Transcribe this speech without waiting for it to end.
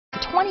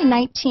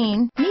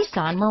2019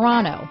 Nissan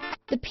Murano.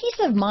 The peace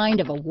of mind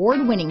of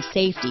award-winning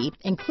safety,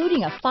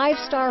 including a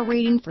 5-star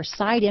rating for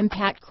side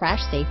impact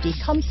crash safety,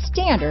 comes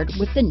standard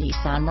with the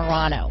Nissan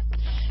Murano.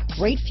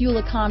 Great fuel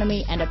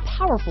economy and a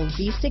powerful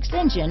V6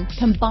 engine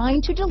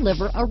combine to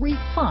deliver a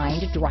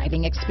refined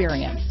driving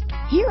experience.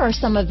 Here are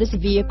some of this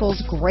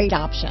vehicle's great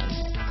options: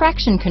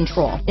 traction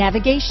control,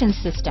 navigation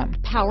system,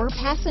 power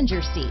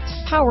passenger seat,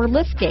 power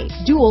liftgate,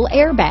 dual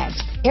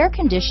airbags, air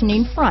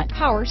conditioning front,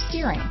 power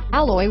steering,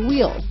 alloy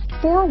wheels,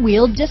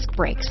 4-wheel disc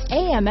brakes,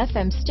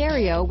 AM/FM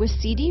stereo with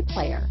CD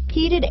player,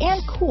 heated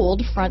and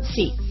cooled front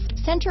seats,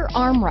 center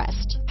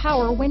armrest,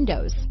 power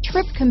windows,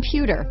 trip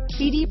computer,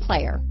 CD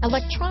player,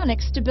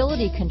 electronic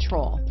stability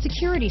control,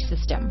 security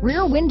system,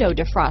 rear window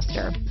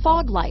defroster,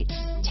 fog lights.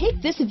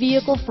 Take this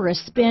vehicle for a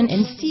spin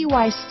and see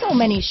why so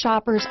many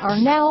shoppers are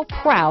now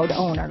proud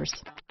owners.